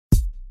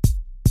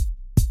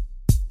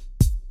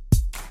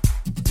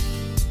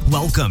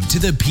Welcome to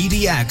the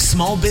PDX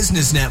Small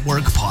Business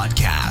Network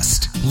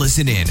podcast.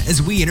 Listen in as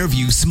we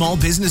interview small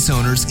business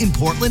owners in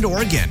Portland,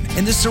 Oregon,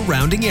 and the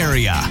surrounding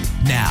area.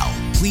 Now,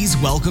 please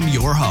welcome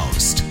your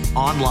host,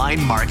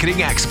 online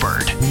marketing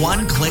expert,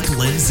 One Click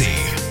Lindsay.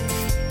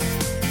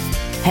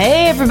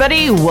 Hey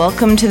everybody,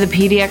 welcome to the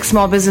PDX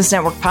Small Business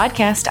Network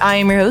podcast. I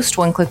am your host,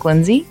 One Click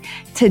Lindsay.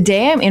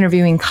 Today I'm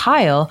interviewing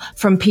Kyle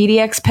from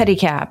PDX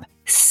Pedicab.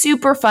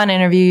 Super fun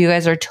interview. You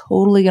guys are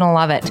totally going to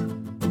love it.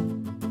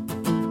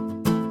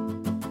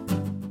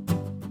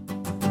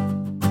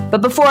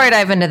 But before I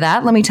dive into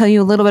that, let me tell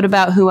you a little bit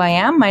about who I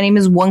am. My name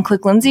is One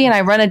Click Lindsay, and I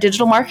run a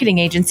digital marketing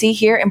agency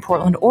here in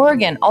Portland,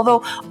 Oregon.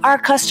 Although our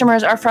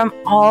customers are from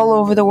all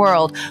over the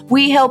world,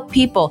 we help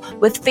people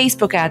with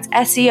Facebook ads,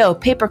 SEO,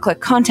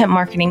 pay-per-click, content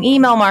marketing,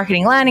 email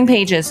marketing, landing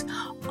pages,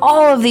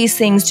 all of these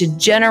things to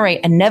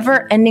generate a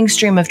never-ending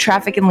stream of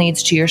traffic and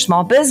leads to your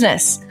small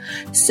business.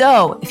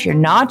 So if you're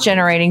not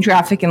generating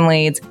traffic and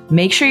leads,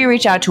 make sure you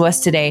reach out to us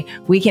today.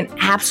 We can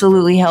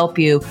absolutely help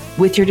you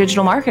with your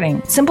digital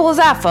marketing. Simple as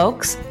that,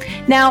 folks.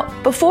 Now,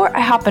 before I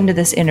hop into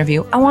this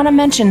interview, I want to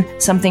mention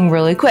something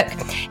really quick.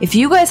 If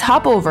you guys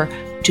hop over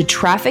to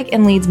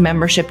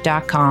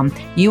trafficandleadsmembership.com,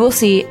 you will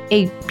see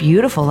a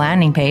beautiful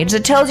landing page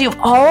that tells you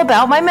all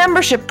about my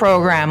membership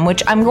program,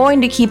 which I'm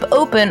going to keep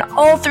open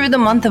all through the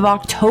month of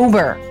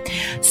October.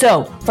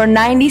 So for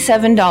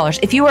 $97,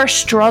 if you are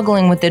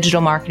struggling with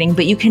digital marketing,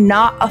 but you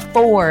cannot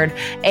afford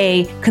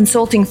a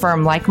consulting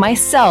firm like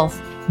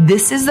myself,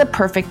 this is the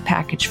perfect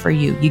package for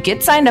you. You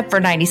get signed up for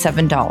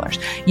 $97.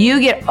 You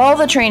get all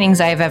the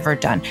trainings I've ever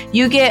done.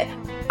 You get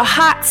a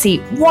hot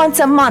seat once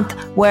a month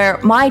where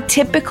my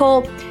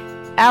typical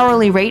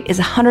hourly rate is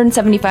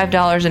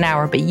 $175 an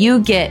hour, but you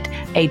get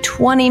a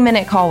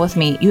 20-minute call with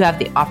me. You have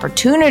the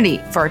opportunity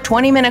for a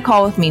 20-minute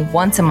call with me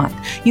once a month.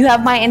 You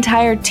have my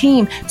entire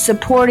team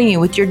supporting you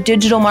with your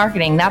digital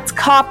marketing. That's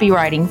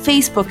copywriting,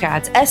 Facebook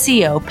ads,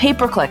 SEO,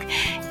 pay-per-click,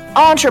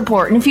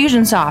 Entreport,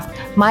 Infusionsoft.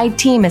 My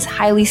team is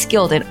highly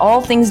skilled in all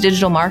things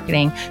digital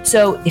marketing.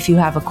 So if you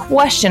have a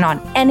question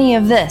on any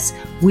of this,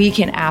 we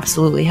can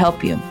absolutely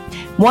help you.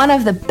 One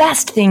of the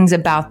best things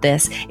about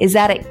this is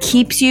that it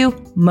keeps you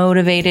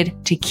motivated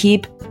to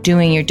keep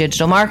doing your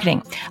digital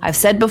marketing. I've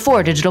said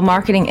before, digital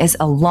marketing is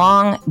a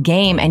long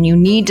game and you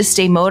need to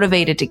stay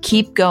motivated to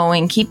keep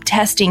going, keep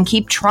testing,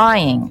 keep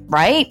trying,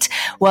 right?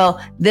 Well,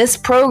 this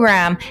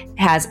program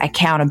has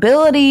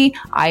accountability.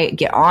 I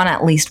get on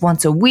at least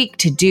once a week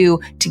to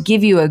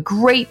give you a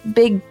great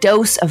big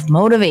dose of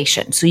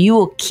motivation. So you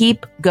will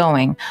keep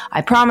going.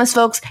 I promise,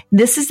 folks,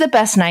 this is the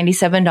best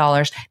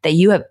 $97 that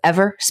you have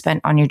ever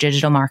spent on your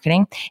digital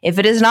marketing. If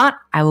it is not,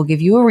 I will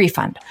give you a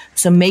refund.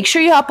 So make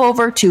sure you hop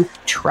over to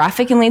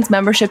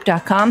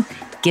trafficandleadsmembership.com,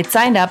 get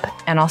signed up,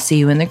 and I'll see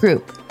you in the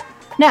group.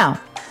 Now,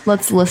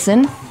 let's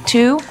listen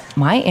to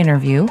my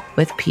interview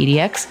with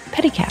PDX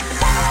Pedicab.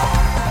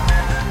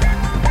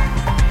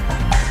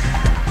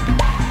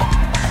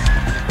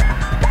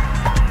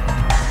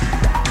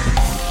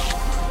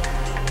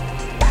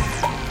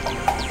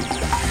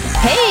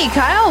 Hey,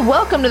 Kyle,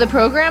 welcome to the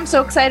program.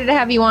 So excited to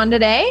have you on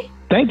today.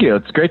 Thank you.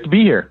 It's great to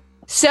be here.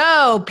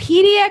 So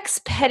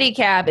PDX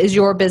Pedicab is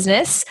your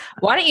business.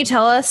 Why don't you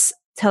tell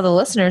the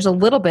listeners a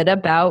little bit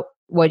about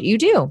what you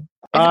do?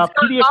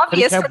 PDX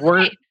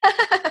Pedicab,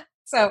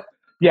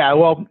 yeah,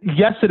 well,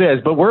 yes, it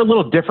is, but we're a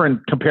little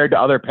different compared to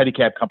other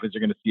pedicab companies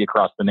you're going to see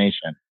across the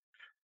nation.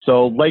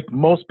 So like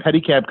most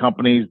pedicab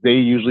companies, they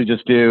usually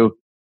just do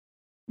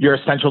your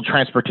essential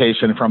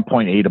transportation from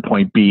point A to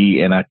point B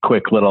in a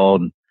quick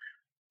little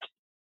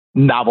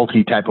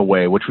novelty type of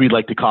way, which we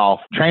like to call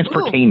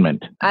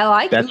transportainment. I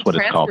like that's what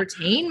it's called.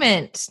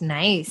 Transportainment.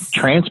 Nice.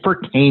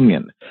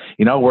 Transportainment.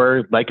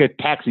 We're like a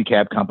taxi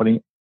cab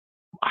company.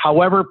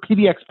 However,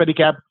 PDX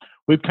Pedicab,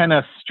 we've kind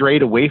of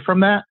strayed away from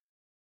that.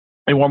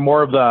 And we're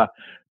more of the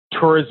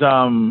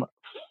tourism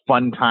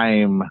fun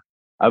time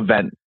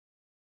event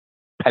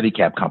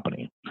pedicab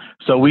company.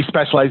 So we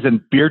specialize in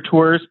beer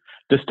tours,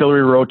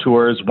 distillery road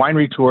tours,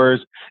 winery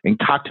tours, and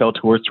cocktail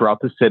tours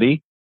throughout the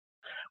city.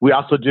 We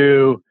also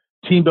do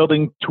team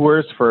building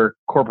tours for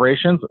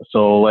corporations.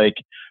 So like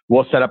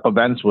we'll set up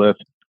events with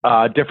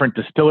different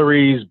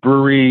distilleries,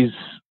 breweries,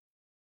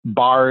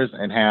 bars,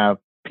 and have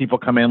people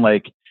come in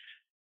like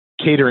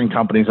catering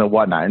companies and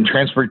whatnot and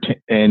transport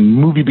and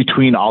move you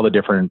between all the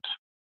different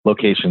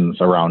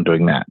locations around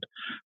doing that.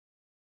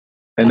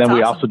 And then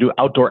we also do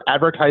outdoor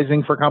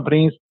advertising for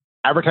companies.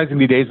 Advertising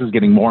these days is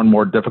getting more and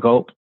more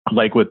difficult,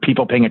 like with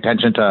people paying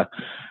attention to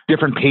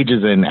different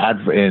pages in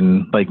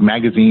like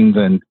magazines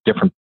and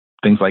different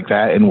things like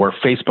that. And where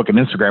Facebook and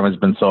Instagram has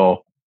been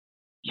so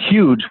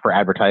huge for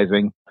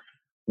advertising,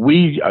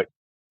 we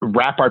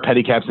wrap our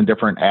pedicabs in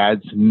different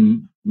ads,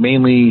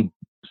 mainly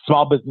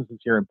small businesses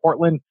here in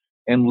Portland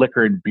and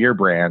liquor and beer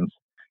brands,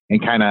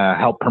 and kind of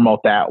help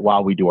promote that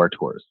while we do our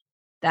tours.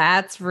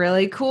 That's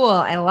really cool.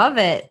 I love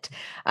it.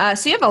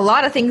 So you have a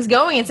lot of things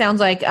going, it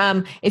sounds like.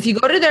 If you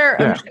go to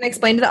I'm just going to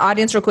explain to the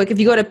audience real quick. If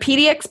you go to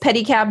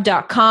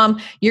pdxpedicab.com,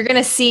 you're going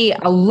to see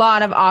a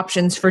lot of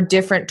options for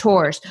different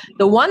tours.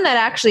 The one that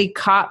actually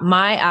caught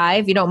my eye,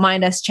 if you don't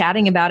mind us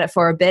chatting about it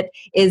for a bit,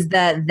 is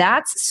the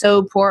That's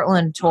So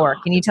Portland tour.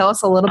 Can you tell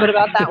us a little bit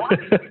about that one?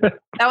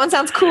 That one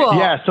sounds cool.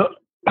 Yeah.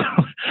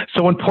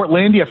 So when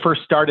Portlandia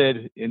first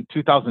started in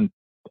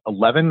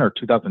 2011 or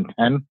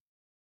 2010,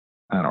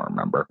 I don't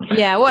remember.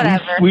 Yeah,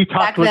 whatever. We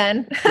talked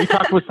then. We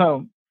talked with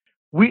some.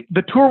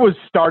 The tour was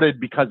started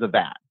because of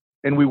that,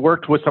 and we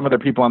worked with some other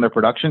people on their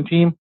production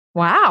team.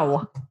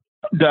 Wow.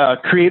 To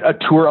create a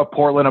tour of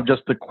Portland of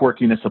just the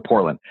quirkiness of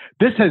Portland.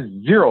 This has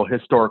zero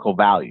historical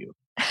value.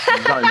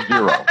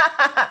 Zero.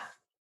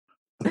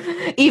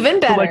 Even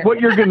better. So like what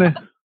you're gonna.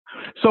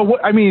 So what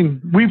I mean,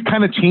 we've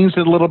kind of changed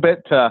it a little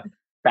bit to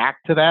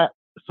back to that.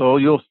 So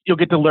you'll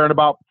get to learn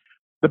about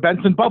the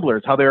Benson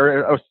Bubblers, how they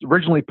were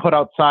originally put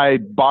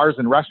outside bars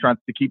and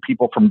restaurants to keep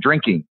people from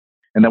drinking.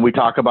 And then we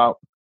talk about,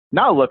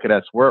 now look at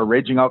us, we're a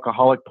raging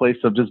alcoholic place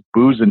of just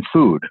booze and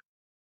food.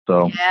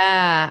 So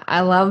yeah,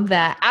 I love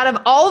that. Out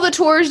of all the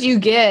tours you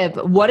give,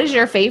 what is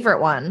your favorite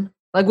one?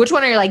 Like which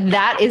one are you like,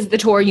 that is the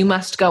tour you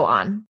must go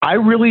on? I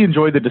really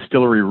enjoy the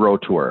Distillery Row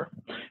tour.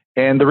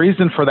 And the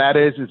reason for that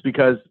is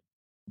because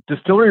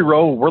Distillery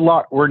Row,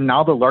 we're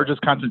now the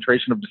largest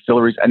concentration of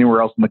distilleries anywhere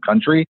else in the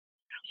country.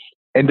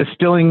 And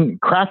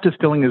craft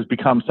distilling has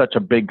become such a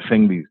big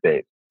thing these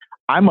days.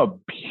 I'm a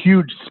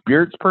huge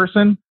spirits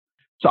person,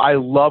 so I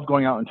love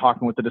going out and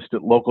talking with the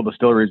local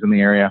distilleries in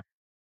the area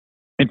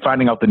and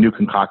finding out the new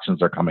concoctions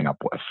they're coming up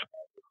with.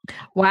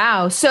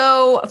 Wow.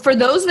 So for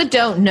those that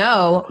don't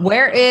know,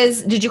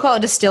 did you call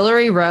it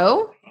Distillery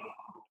Row?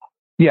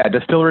 Yeah,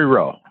 Distillery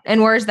Row.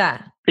 And where's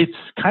that? It's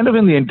kind of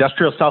in the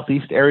industrial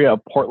southeast area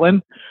of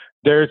Portland.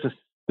 There's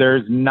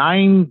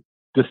 9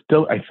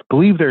 I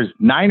believe there's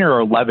 9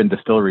 or 11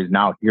 distilleries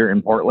now here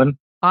in Portland.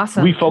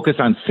 Awesome. We focus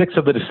on 6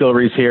 of the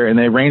distilleries here, and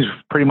they range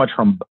pretty much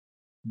from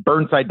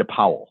Burnside to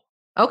Powell.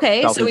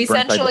 Okay, so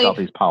essentially,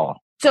 Southeast Powell.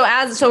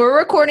 So we're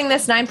recording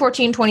this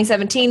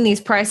 9/14/2017.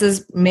 These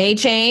prices may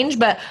change,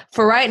 but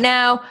for right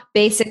now,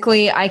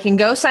 basically, I can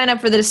go sign up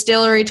for the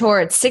distillery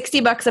tour. It's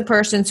 $60 a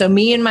person. So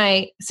me and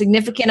my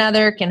significant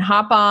other can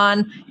hop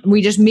on.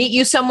 We just meet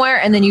you somewhere,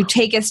 and then you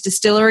take us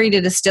distillery to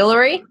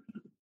distillery.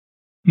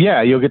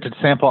 Yeah, you'll get to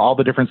sample all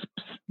the different.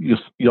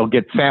 You'll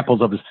get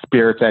samples of the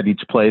spirits at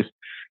each place,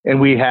 and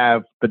we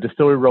have the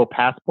Distillery Row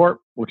Passport,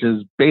 which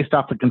is based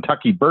off the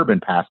Kentucky Bourbon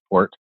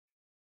Passport.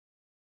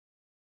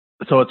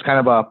 So it's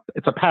kind of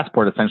a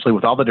passport essentially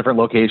with all the different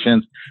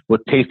locations,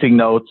 with tasting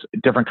notes,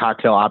 different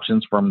cocktail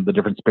options from the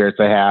different spirits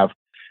they have,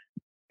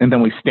 and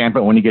then we stamp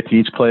it when you get to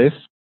each place.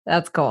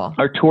 That's cool.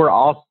 Our tour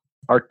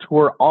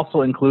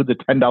also includes a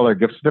 $10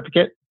 gift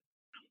certificate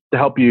to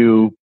help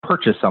you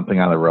purchase something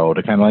on the road.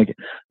 To kind of like,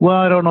 well,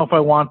 I don't know if I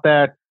want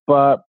that,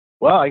 but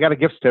I got a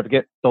gift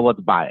certificate, so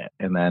let's buy it.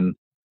 And then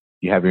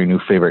you have your new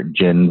favorite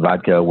gin,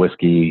 vodka,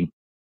 whiskey,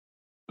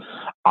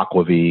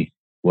 aquavit,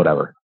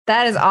 whatever.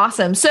 That is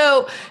awesome.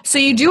 So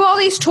you do all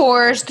these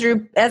tours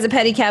through as a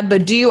pedicab,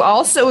 but do you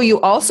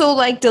also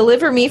like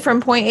deliver me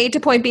from point A to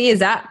point B? Is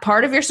that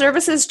part of your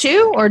services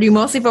too, or do you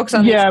mostly focus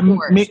on these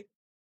tours?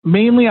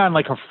 Mainly on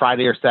like a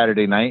Friday or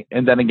Saturday night,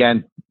 and then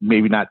again,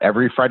 maybe not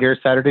every Friday or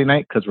Saturday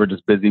night because we're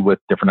just busy with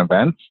different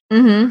events.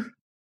 Mm-hmm.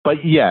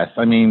 But yes,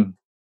 I mean,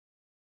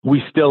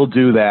 we still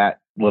do that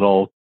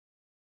little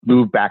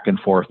move back and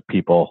forth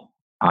people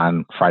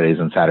on Fridays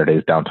and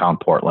Saturdays downtown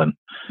Portland.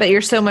 But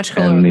you're so much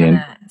cooler than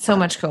that. So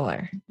much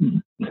cooler.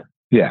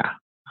 Yeah.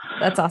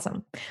 That's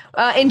awesome.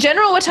 In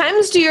general, what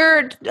times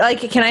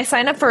can I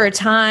sign up for a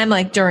time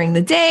like during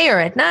the day or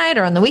at night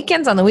or on the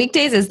weekends, on the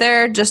weekdays? Is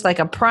there just like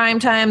a prime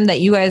time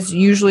that you guys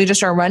usually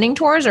just are running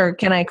towards, or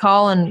can I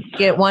call and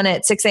get one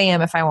at 6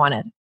 a.m. if I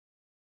wanted?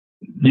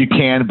 You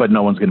can, but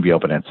no one's going to be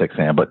open at 6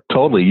 a.m. But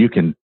totally, you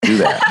can do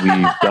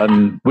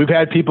that. We've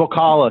had people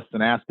call us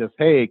and ask us,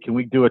 hey, can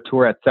we do a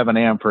tour at 7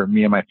 a.m. for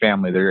me and my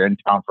family? They're in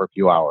town for a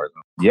few hours.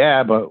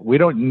 Yeah, but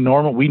we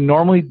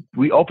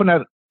open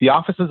at, the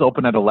offices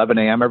open at 11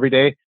 a.m. every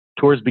day.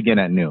 Tours begin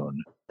at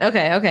noon.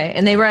 Okay.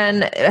 And they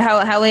run,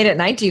 how late at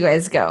night do you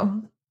guys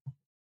go?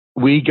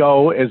 We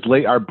go as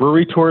late. Our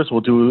brewery tours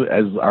we'll do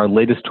as our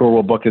latest tour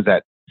we'll book is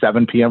at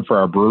 7 p.m. for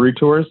our brewery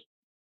tours.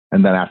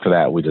 And then after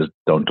that, we just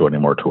don't do any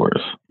more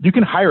tours. You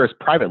can hire us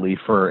privately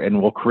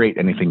and we'll create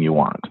anything you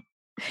want.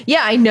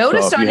 Yeah, I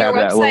noticed on your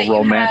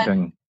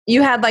website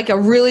you had like a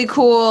really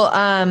cool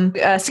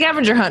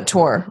scavenger hunt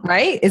tour,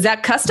 right? Is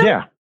that custom?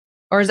 Yeah.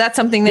 Or is that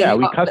something that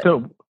we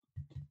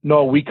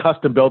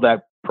custom build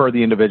that per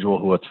the individual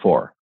who it's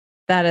for.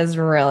 That is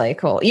really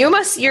cool.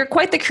 You're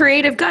quite the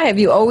creative guy. Have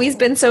you always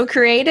been so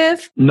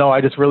creative? No, I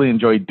just really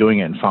enjoyed doing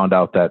it and found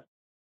out that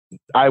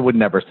I would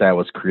never say I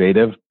was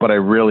creative, but I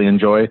really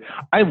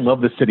I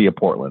love the city of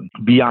Portland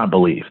beyond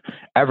belief.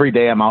 Every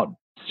day I'm out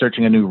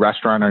searching a new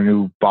restaurant or a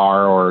new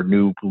bar or a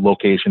new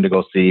location to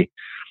go see.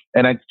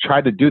 And I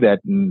try to do that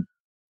and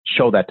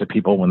show that to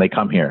people when they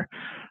come here.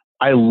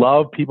 I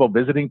love people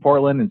visiting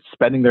Portland and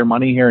spending their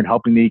money here and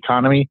helping the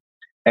economy,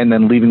 and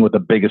then leaving with the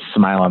biggest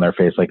smile on their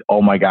face. Like,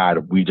 oh my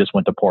God, we just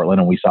went to Portland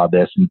and we saw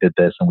this and did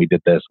this and we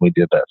did this and we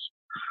did this.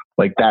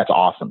 Like, that's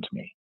awesome to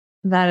me.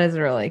 That is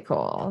really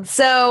cool.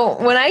 So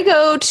when I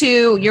go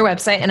to your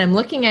website and I'm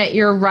looking at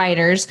your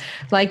writers,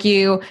 like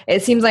you,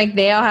 it seems like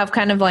they all have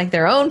kind of like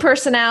their own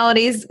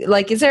personalities.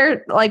 Like, is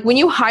there, like, when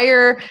you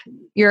hire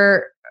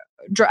your,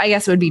 I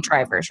guess it would be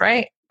drivers,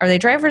 right? Are they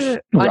drivers?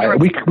 Right.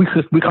 We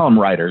call them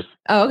riders.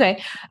 Oh,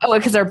 okay. Oh,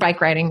 because they're bike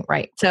riding.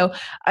 Right. So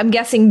I'm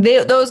guessing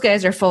those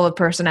guys are full of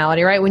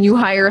personality, right? When you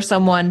hire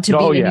someone to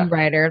be a new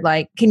rider,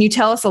 like, can you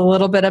tell us a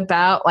little bit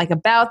about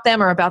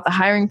them or about the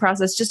hiring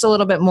process? Just a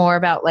little bit more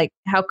about like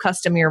how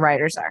custom your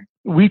riders are.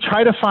 We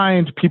try to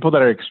find people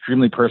that are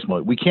extremely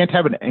personal. We can't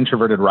have an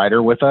introverted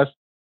rider with us.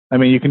 I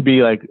mean, you can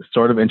be like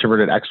sort of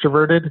introverted,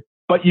 extroverted,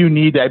 but you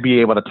need to be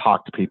able to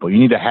talk to people. You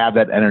need to have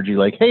that energy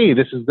like, hey,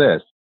 this is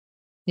this.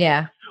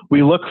 Yeah.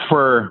 We look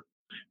for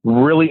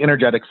really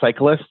energetic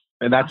cyclists,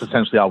 and that's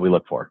essentially all we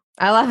look for.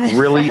 I love it.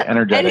 Really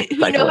energetic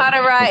and who know how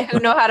to ride, who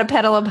know how to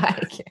pedal a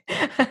bike.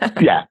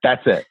 Yeah,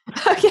 that's it.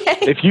 Okay.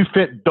 If you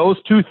fit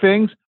those two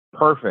things,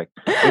 perfect.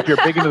 If you're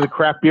big into the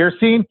craft beer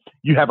scene,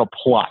 you have a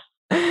plus.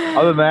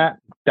 Other than that,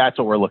 that's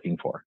what we're looking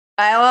for.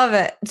 I love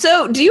it.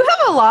 So do you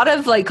have a lot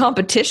of like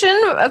competition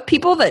of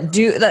people that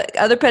do the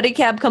other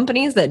pedicab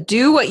companies that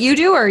do what you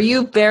do? Or are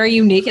you very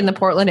unique in the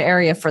Portland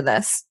area for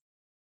this?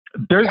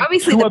 There's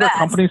obviously two other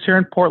companies here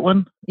in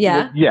Portland.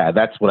 Yeah. Yeah,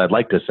 that's what I'd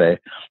like to say.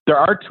 There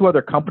are two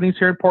other companies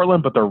here in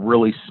Portland, but they're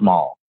really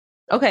small.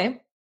 Okay.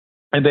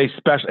 And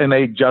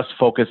they just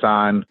focus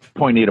on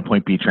point A to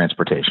point B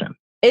transportation.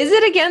 Is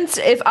it against,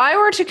 if I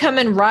were to come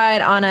and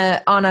ride on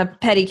a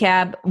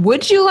pedicab,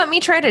 would you let me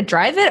try to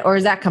drive it? Or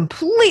is that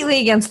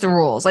completely against the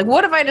rules? Like,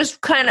 what if I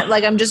just kind of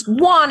like, I'm just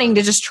wanting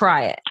to just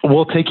try it?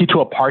 We'll take you to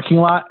a parking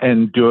lot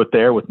and do it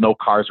there with no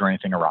cars or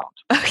anything around.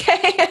 Okay.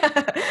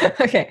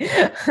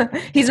 Okay.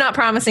 He's not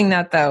promising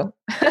that though.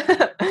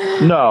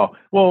 No.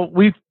 Well,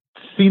 we've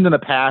seen in the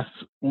past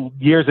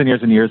years and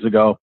years and years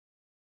ago,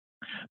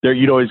 there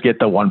you'd always get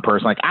the one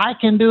person like, I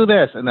can do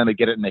this. And then they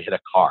get it and they hit a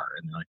car.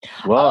 And they're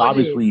like, well,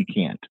 obviously you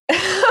can't.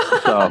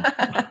 So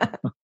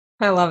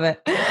I love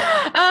it.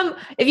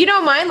 If you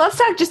don't mind, let's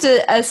talk just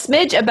a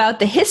smidge about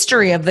the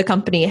history of the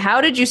company.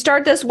 How did you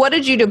start this? What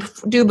did you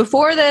do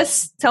before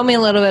this? Tell me a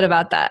little bit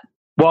about that.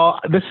 Well,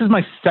 this is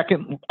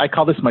I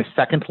call this my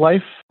second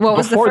life. What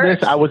was before the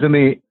first? This, I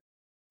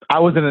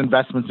was in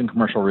investments in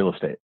commercial real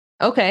estate.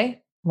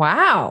 Okay.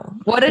 Wow.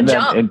 What a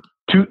jump. In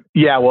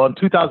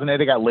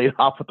 2008, I got laid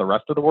off with the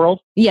rest of the world.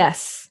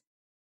 Yes.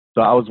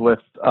 So I was with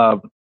a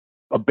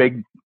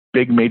big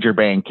major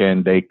bank,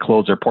 and they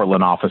closed their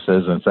Portland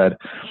offices and said,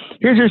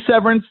 here's your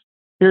severance.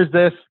 Here's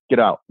this. Get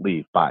out.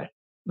 Leave. Bye.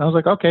 And I was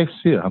like, okay,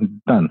 see you.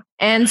 I'm done.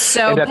 And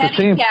so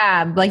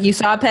Pedicab, like you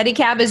saw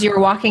Pedicab as you were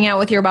walking out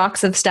with your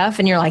box of stuff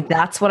and you're like,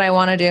 that's what I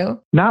want to do?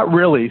 Not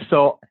really.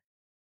 So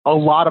a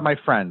lot of my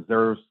friends,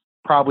 there was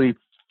probably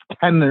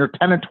 10 or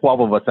 12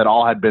 of us that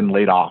all had been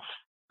laid off,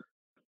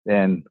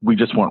 and we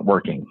just weren't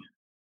working.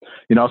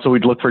 So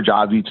we'd look for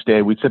jobs each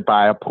day. We'd sit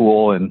by a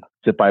pool and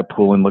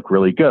look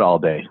really good all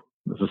day.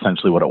 That's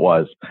essentially what it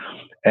was.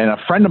 And a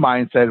friend of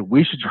mine said,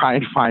 we should try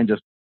and find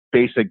just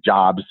basic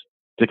jobs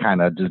to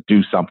kind of just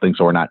do something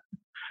so we're not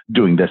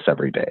doing this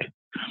every day.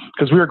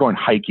 Because we were going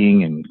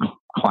hiking and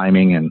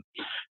climbing and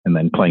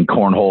then playing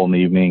cornhole in the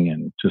evening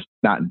and just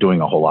not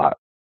doing a whole lot.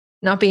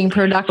 Not being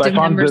productive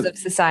members of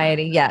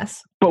society,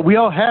 yes. But we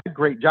all had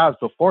great jobs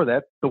before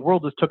that. The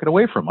world just took it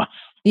away from us.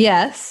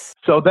 Yes.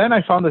 So then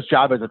I found this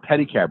job as a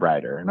pedicab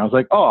rider. And I was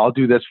like, oh, I'll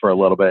do this for a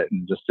little bit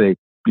and just say,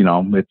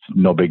 it's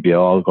no big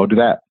deal. I'll go do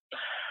that.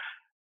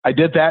 I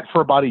did that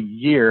for about a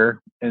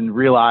year and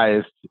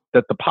realized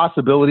that the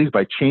possibilities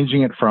by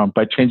changing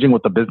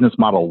what the business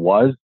model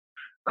was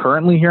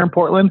currently here in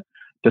Portland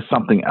to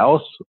something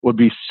else would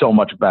be so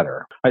much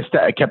better.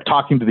 I kept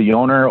talking to the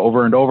owner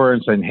over and over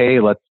and saying, hey,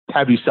 let's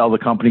have you sell the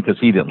company, because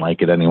he didn't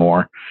like it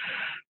anymore.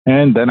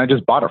 And then I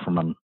just bought it from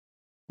him.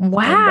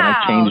 Wow. And then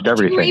I changed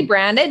everything. Did you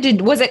rebrand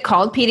it? Was it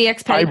called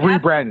PDX Pedicab? I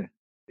rebranded.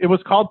 It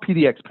was called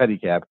PDX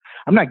Pedicab.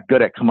 I'm not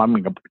good at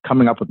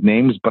coming up with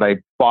names, but I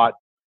bought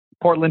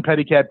Portland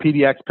Pedicab,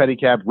 PDX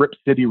Pedicab, Rip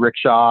City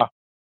Rickshaw,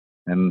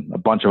 and a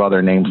bunch of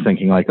other names,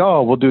 thinking like,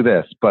 oh, we'll do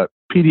this. But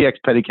PDX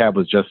Pedicab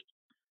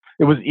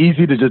it was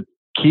easy to just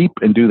keep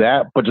and do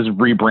that, but just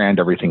rebrand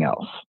everything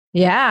else.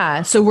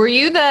 Yeah. So were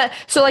you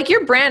like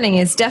your branding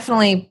is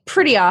definitely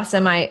pretty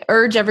awesome. I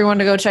urge everyone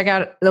to go check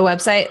out the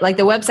website. Like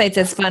the website's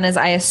as fun as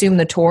I assume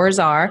the tours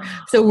are.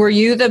 So were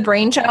you the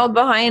brainchild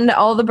behind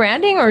all the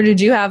branding, or did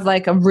you have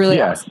like a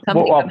really awesome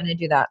company come in and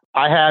do that?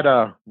 I had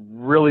a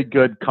really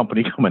good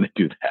company come in and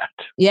do that.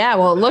 Yeah.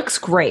 Well, it looks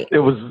great. It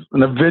was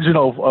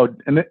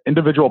an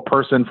individual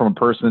person from a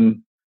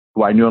person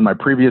who I knew in my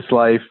previous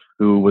life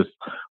who was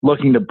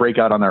looking to break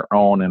out on their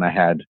own, and I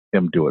had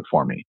him do it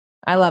for me.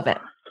 I love it.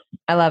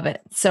 I love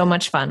it. So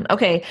much fun.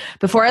 Okay.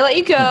 Before I let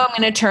you go, I'm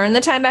going to turn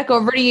the time back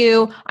over to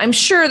you. I'm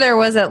sure there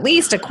was at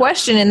least a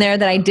question in there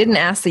that I didn't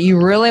ask that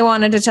you really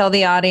wanted to tell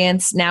the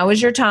audience. Now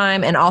is your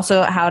time. And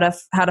also how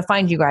to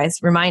find you guys.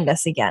 Remind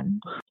us again.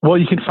 Well,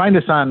 you can find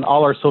us on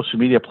all our social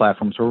media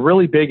platforms. We're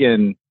really big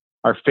in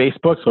our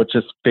Facebook. So it's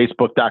just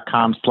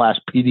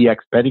facebook.com/PDX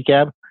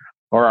Pedicab,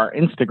 or our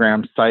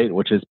Instagram site,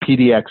 which is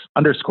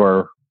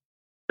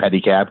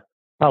PDX_Pedicab.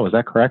 Oh, is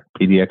that correct?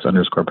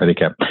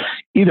 PDX_Pedicab.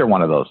 Either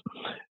one of those.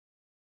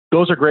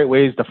 Those are great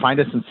ways to find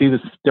us and see the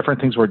different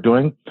things we're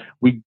doing.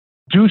 We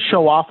do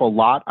show off a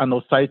lot on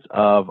those sites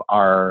of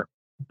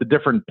the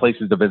different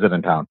places to visit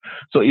in town.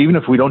 So even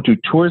if we don't do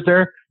tours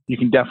there, you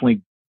can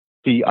definitely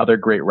see other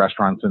great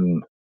restaurants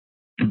and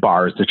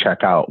bars to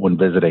check out when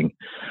visiting.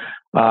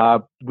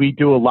 We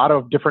do a lot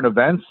of different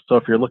events. So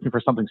if you're looking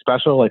for something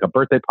special, like a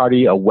birthday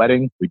party, a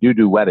wedding, we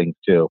do weddings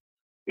too.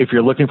 If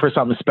you're looking for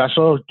something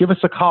special, give us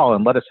a call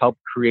and let us help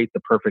create the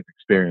perfect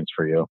experience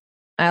for you.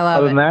 I love it.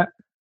 Other than that,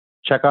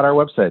 check out our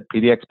website,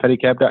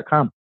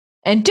 pdxpedicab.com.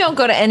 And don't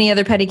go to any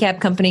other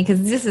pedicab company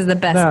because this is the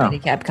best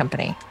pedicab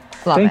company.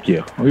 Love Thank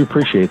you. We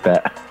appreciate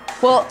that.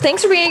 Well,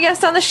 thanks for being a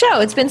guest on the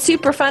show. It's been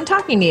super fun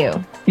talking to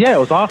you. Yeah, it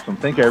was awesome.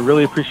 Thank you. I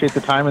really appreciate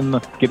the time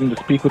and getting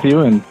to speak with you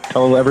and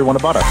tell everyone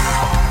about us.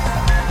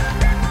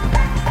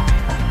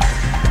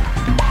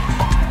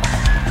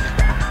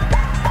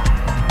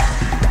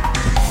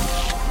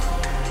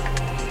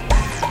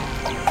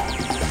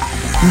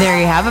 There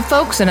you have it,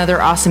 folks.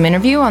 Another awesome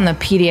interview on the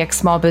PDX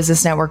Small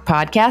Business Network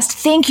podcast.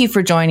 Thank you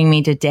for joining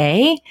me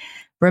today.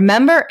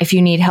 Remember, if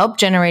you need help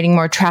generating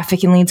more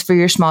traffic and leads for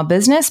your small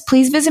business,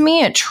 please visit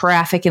me at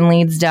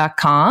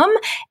trafficandleads.com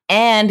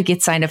and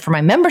get signed up for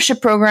my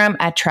membership program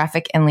at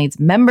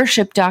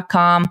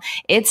trafficandleadsmembership.com.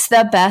 It's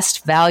the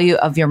best value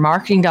of your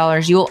marketing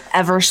dollars you'll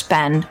ever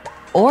spend,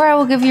 or I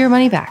will give you your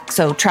money back.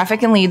 So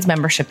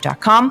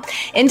trafficandleadsmembership.com.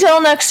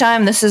 Until next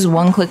time, this is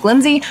One Click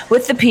Lindsay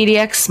with the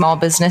PDX Small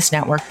Business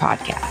Network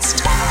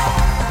podcast.